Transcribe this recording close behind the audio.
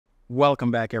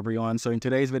Welcome back, everyone. So in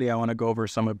today's video, I want to go over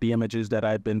some of the images that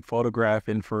I've been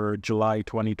photographing for July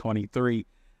 2023.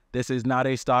 This is not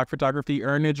a stock photography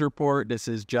earnings report. This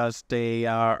is just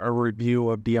a review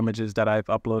of the images that I've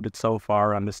uploaded so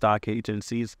far on the stock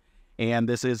agencies. And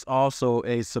this is also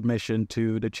a submission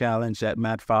to the challenge that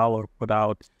Matt Fowler put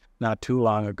out not too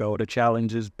long ago. The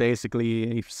challenge is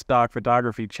basically a stock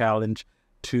photography challenge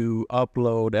to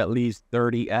upload at least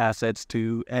 30 assets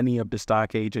to any of the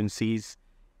stock agencies.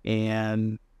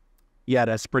 And yeah,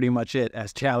 that's pretty much it.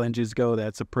 As challenges go,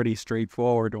 that's a pretty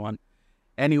straightforward one.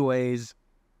 Anyways,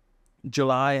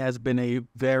 July has been a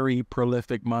very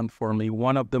prolific month for me.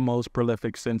 One of the most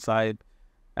prolific since I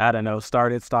don't know,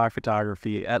 started stock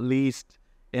photography, at least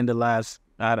in the last,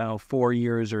 4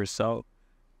 years or so.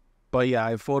 But yeah,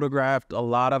 I photographed a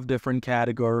lot of different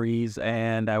categories,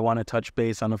 and I want to touch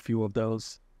base on a few of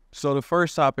those. So the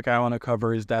first topic I want to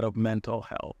cover is that of mental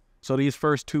health. So these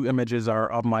first two images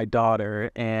are of my daughter,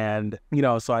 and,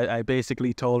 so I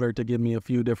basically told her to give me a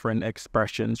few different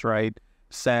expressions, right?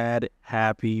 Sad,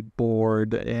 happy,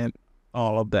 bored, and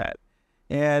all of that.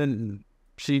 And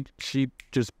she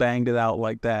just banged it out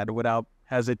like that without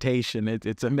hesitation.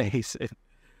 It's amazing.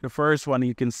 The first one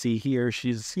you can see here,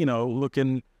 she's,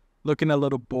 looking a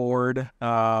little bored,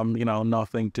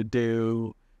 nothing to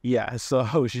do. Yeah,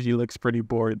 so she looks pretty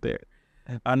bored there.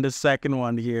 On the second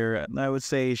one here, I would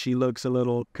say she looks a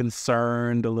little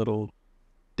concerned, a little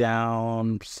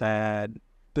down, sad.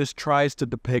 This tries to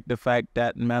depict the fact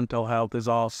that mental health is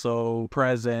also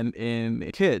present in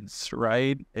kids,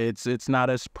 right? It's not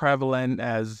as prevalent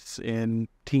as in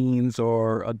teens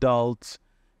or adults,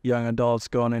 young adults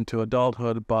going into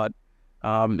adulthood, but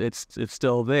it's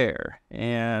still there.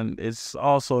 And it's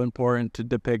also important to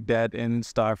depict that in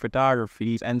stock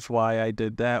photography, hence why I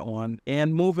did that one.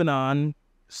 And moving on,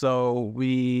 so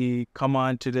we come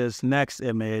on to this next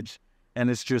image, and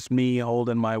it's just me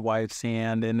holding my wife's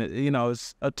hand, and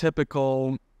it's a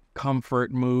typical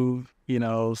comfort move,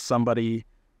 somebody,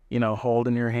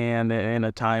 holding your hand in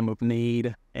a time of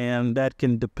need. And that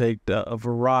can depict a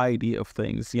variety of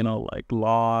things, like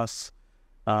loss,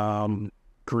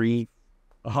 grief,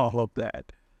 all of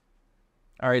that.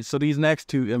 All right, so these next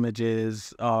two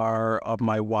images are of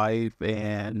my wife,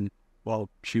 and, well,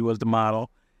 she was the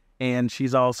model. And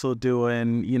she's also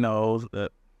doing,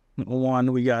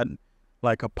 one, we got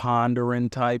like a pondering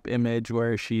type image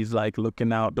where she's like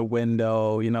looking out the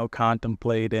window,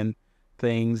 contemplating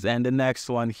things. And the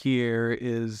next one here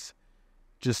is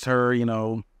just her,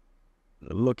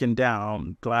 looking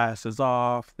down, glasses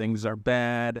off, things are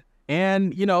bad.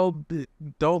 And,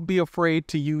 don't be afraid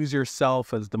to use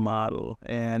yourself as the model.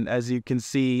 And as you can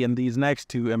see in these next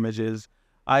two images,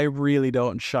 I really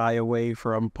don't shy away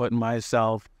from putting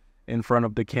myself in front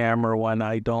of the camera when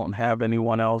I don't have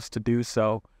anyone else to do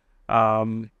so.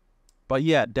 But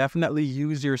yeah, definitely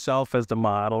use yourself as the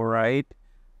model, right?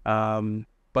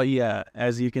 But yeah,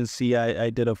 as you can see, I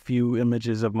did a few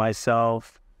images of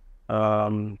myself,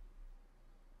 a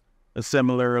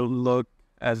similar look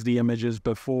as the images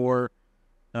before.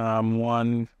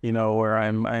 One, where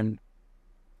I'm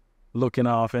looking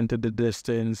off into the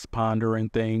distance, pondering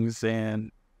things,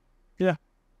 and yeah.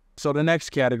 So the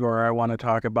next category I want to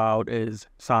talk about is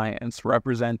science,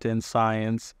 representing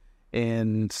science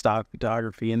in stock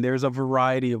photography. And there's a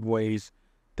variety of ways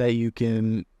that you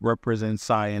can represent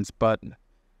science, but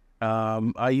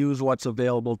I use what's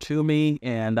available to me,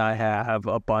 and I have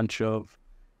a bunch of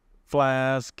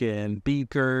flasks and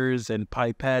beakers and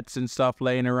pipettes and stuff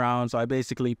laying around. So I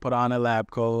basically put on a lab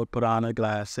coat, put on the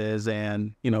glasses,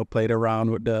 and, played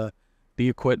around with the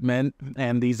equipment.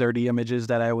 And these are the images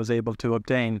that I was able to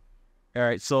obtain. All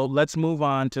right, so let's move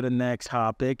on to the next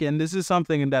topic. And this is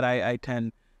something that I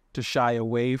tend to shy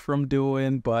away from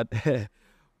doing, but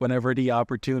whenever the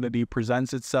opportunity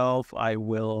presents itself, I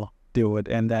will do it,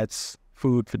 and that's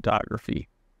food photography.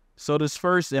 So this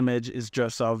first image is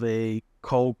just of a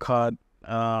cold cut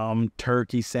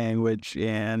turkey sandwich,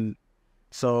 and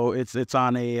so it's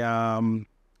on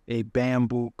a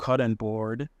bamboo cutting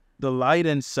board. The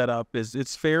lighting setup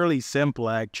it's fairly simple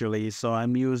actually. So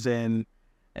I'm using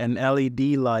an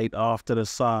LED light off to the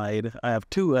side. I have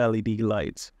two LED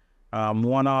lights,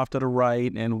 one off to the right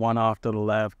and one off to the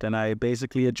left, and I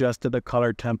basically adjusted the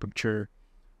color temperature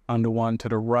on the one to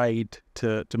the right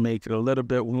to make it a little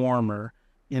bit warmer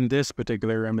in this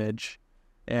particular image.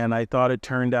 And I thought it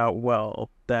turned out well.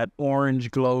 That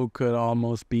orange glow could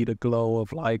almost be the glow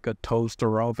of like a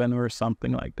toaster oven or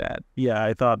something like that. Yeah,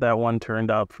 I thought that one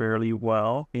turned out fairly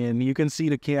well. And you can see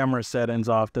the camera settings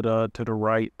off to the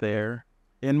right there.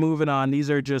 And moving on, these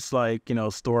are just like,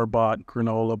 store-bought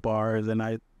granola bars,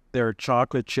 and they're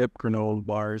chocolate chip granola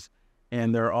bars.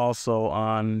 and they're also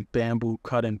on bamboo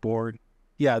cutting board.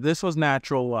 Yeah, this was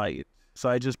natural light. So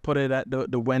I just put it at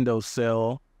the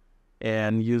windowsill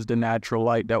and used the natural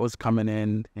light that was coming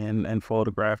in and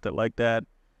photographed it like that.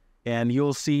 And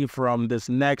you'll see from this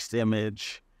next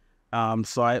image,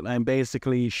 so I'm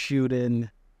basically shooting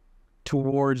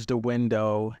towards the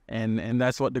window, and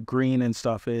that's what the green and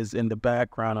stuff is in the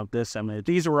background of this image.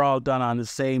 These were all done on the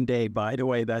same day, by the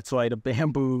way. That's why the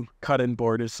bamboo cutting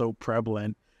board is so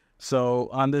prevalent. So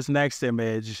on this next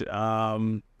image,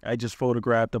 I just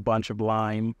photographed a bunch of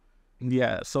lime.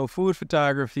 Yeah, so food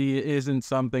photography isn't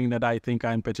something that I think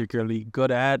I'm particularly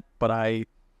good at, but I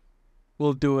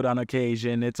will do it on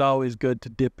occasion. It's always good to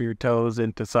dip your toes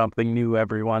into something new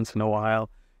every once in a while,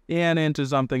 and into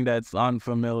something that's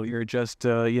unfamiliar, just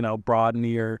to, you know, broaden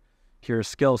your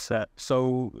skill set.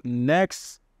 So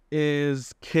next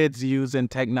is kids using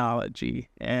technology,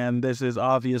 and this is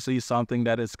obviously something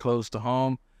that is close to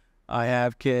home. I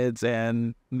have kids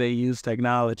and they use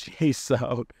technology,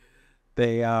 so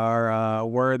they are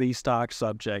worthy stock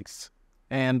subjects.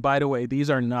 And by the way, these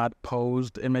are not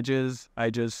posed images. I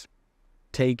just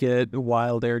take it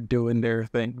while they're doing their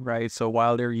thing, right? So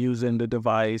while they're using the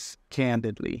device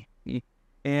candidly.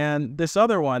 And this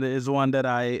other one is one that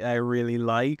I really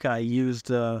like. I used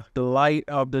the light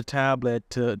of the tablet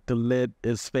to lit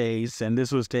his face, and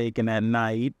this was taken at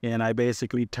night, and I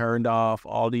basically turned off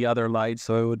all the other lights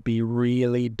so it would be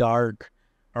really dark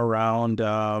around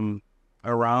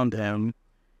him,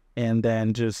 and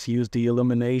then just used the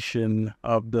illumination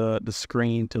of the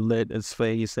screen to lit his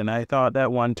face, and I thought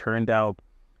that one turned out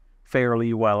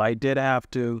fairly well. I did have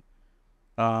to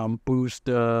boost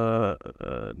the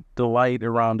light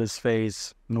around his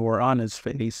face, or on his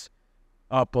face,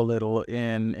 up a little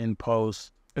in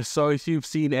post. So if you've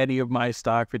seen any of my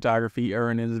stock photography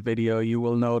earnings video, you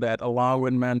will know that along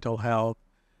with mental health,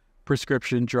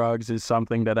 prescription drugs is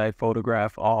something that I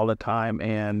photograph all the time,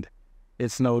 and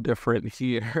it's no different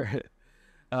here.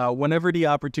 Whenever the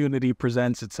opportunity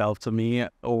presents itself to me,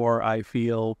 or I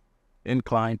feel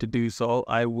inclined to do so,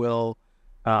 I will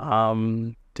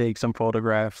take some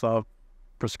photographs of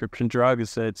prescription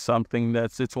drugs. It's something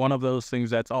it's one of those things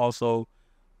that's also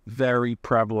very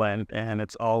prevalent, and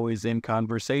it's always in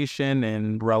conversation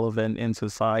and relevant in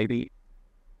society.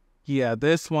 Yeah,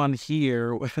 this one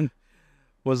here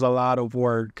was a lot of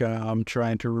work.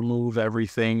 Trying to remove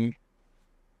everything,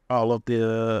 all of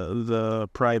the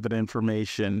private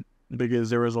information, because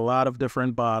there was a lot of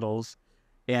different bottles.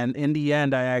 And in the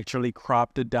end, I actually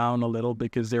cropped it down a little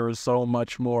because there was so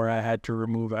much more I had to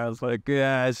remove. I was like,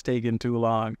 yeah, it's taking too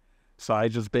long. So I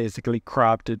just basically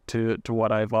cropped it to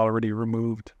what I've already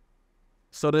removed.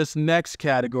 So this next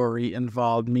category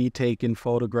involved me taking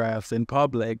photographs in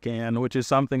public, and which is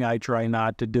something I try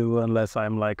not to do unless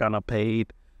I'm like on a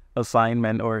paid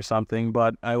assignment or something.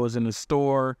 But I was in a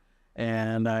store,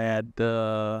 and I had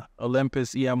the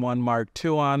Olympus EM1 Mark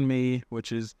II on me,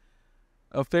 which is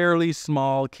a fairly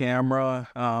small camera,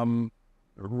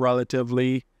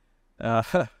 relatively,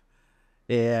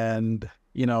 and,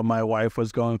 you know, my wife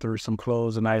was going through some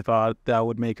clothes, and I thought that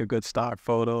would make a good stock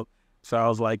photo. So I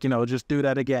was like, you know, just do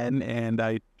that again, and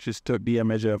I just took the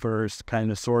image of her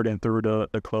kind of sorting through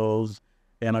the clothes,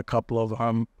 and a couple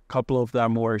of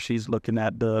them where she's looking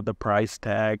at the price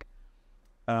tag.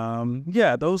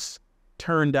 Yeah, those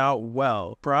turned out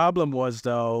well. Problem was,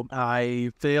 though,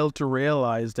 I failed to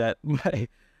realize that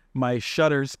my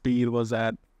shutter speed was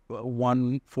at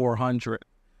 1/400.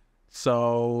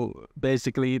 So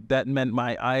basically that meant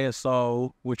my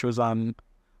ISO, which was on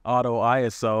auto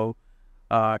ISO,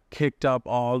 kicked up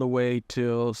all the way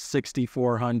to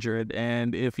 6400.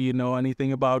 And if you know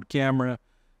anything about camera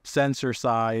sensor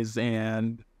size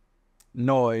and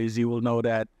noise, you will know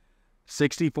that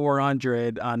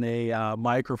 6400 on a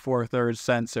micro four thirds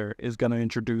sensor is going to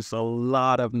introduce a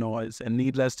lot of noise, and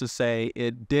needless to say,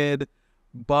 it did.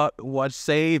 But what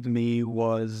saved me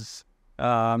was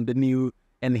the new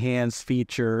enhanced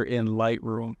feature in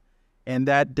Lightroom, and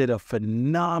that did a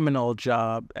phenomenal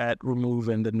job at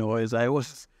removing the noise. I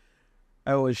was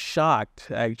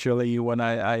shocked, actually, when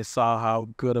I saw how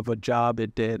good of a job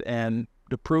it did, and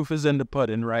the proof is in the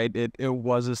pudding, right? It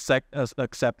was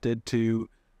accepted to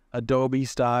Adobe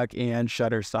stock and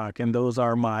Shutterstock, and those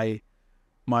are my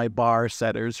bar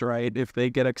setters, right? If they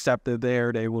get accepted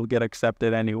there, they will get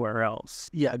accepted anywhere else.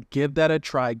 Yeah, give that a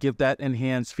try. Give that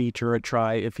enhanced feature a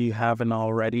try if you haven't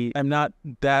already. I'm not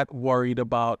that worried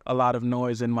about a lot of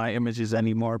noise in my images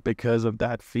anymore because of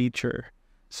that feature.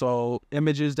 So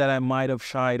images that I might have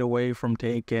shied away from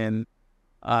taking,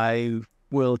 I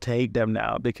will take them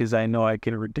now because I know I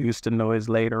can reduce the noise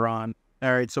later on.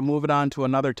 All right, so moving on to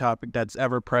another topic that's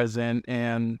ever present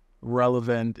and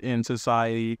relevant in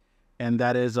society, and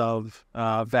that is of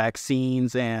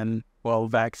vaccines and, well,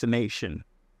 vaccination.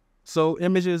 So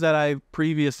images that I've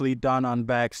previously done on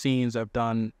vaccines have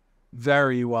done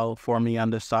very well for me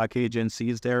on the stock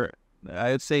agencies. They're,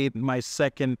 I'd say, my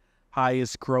second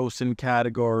highest grossing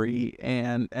category,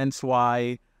 and hence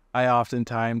why I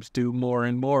oftentimes do more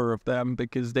and more of them,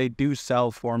 because they do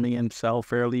sell for me and sell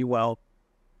fairly well.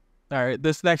 All right,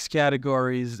 this next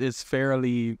category is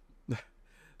fairly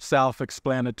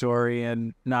self-explanatory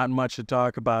and not much to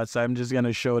talk about, so I'm just going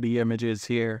to show the images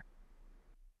here.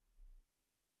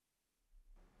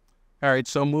 All right,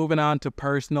 so moving on to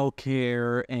personal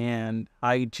care and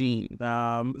hygiene.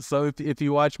 So if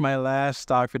you watch my last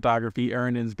stock photography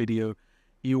earnings video,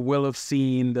 you will have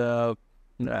seen the,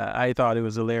 I thought it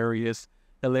was hilarious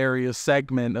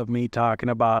segment of me talking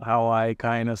about how I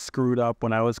kind of screwed up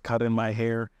when I was cutting my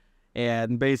hair.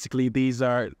 And basically these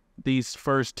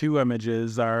first two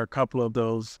images are a couple of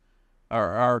those,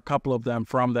 are a couple of them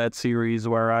from that series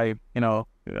where I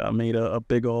made a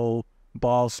big old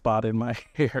bald spot in my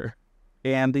hair.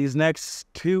 And these next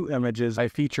two images I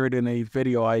featured in a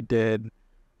video I did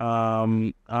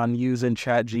on using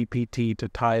ChatGPT to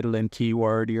title and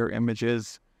keyword your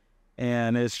images.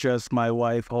 And it's just my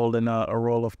wife holding a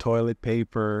roll of toilet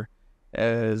paper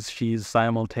as she's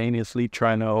simultaneously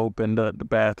trying to open the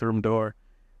bathroom door.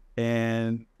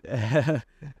 And,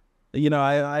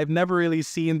 I've never really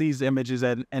seen these images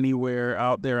anywhere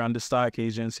out there on the stock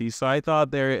agency. So I thought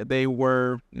they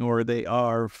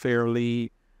are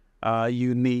fairly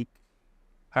unique.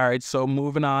 All right, so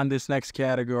moving on, this next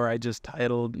category I just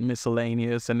titled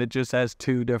miscellaneous, and it just has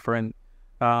two different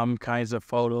kinds of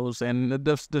photos. And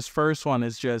this first one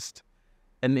is just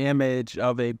an image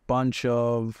of a bunch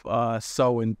of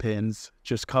sewing pins,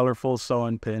 just colorful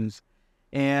sewing pins.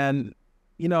 And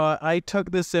I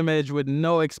took this image with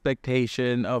no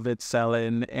expectation of it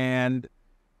selling, and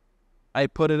I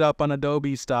put it up on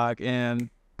Adobe stock, and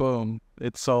boom,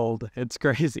 it sold. It's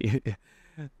crazy.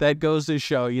 That goes to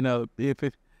show,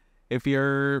 if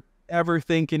you're ever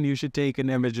thinking you should take an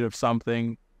image of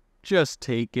something, just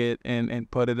take it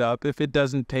and put it up. If it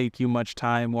doesn't take you much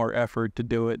time or effort to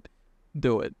do it,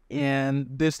 do it. And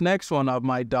this next one of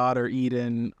my daughter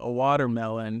eating a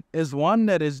watermelon is one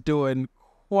that is doing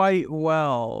quite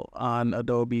well on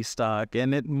Adobe stock.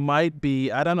 And it might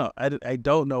be, I don't know, I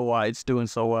don't know why it's doing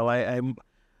so well.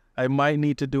 I might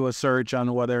need to do a search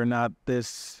on whether or not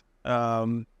this...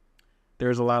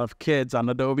 there's a lot of kids on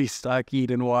Adobe stock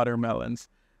eating watermelons.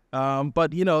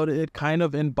 But, it kind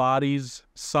of embodies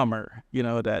summer,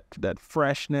 that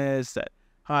freshness, that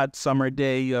hot summer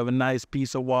day. You have a nice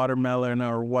piece of watermelon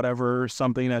or whatever,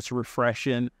 something that's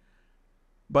refreshing.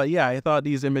 But yeah, I thought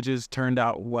these images turned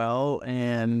out well,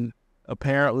 and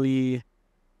apparently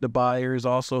the buyers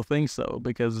also think so,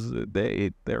 because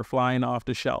they're flying off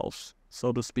the shelves,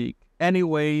 so to speak.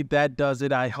 Anyway, that does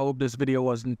it. I hope this video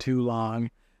wasn't too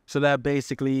long. So that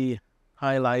basically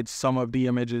highlights some of the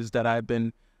images that I've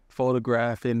been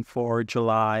photographing for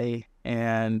July.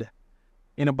 And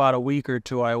in about a week or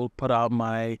two, I will put out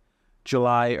my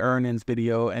July earnings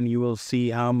video, and you will see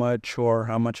how much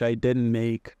I didn't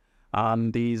make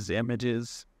on these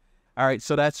images. All right,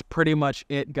 so that's pretty much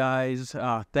it, guys.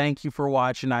 Thank you for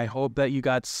watching. I hope that you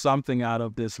got something out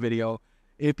of this video.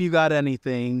 If you got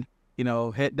anything,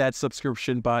 hit that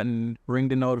subscription button, ring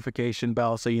the notification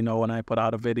bell so you know when I put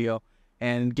out a video,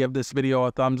 and give this video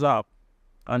a thumbs up.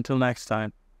 Until next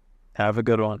time, have a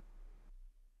good one.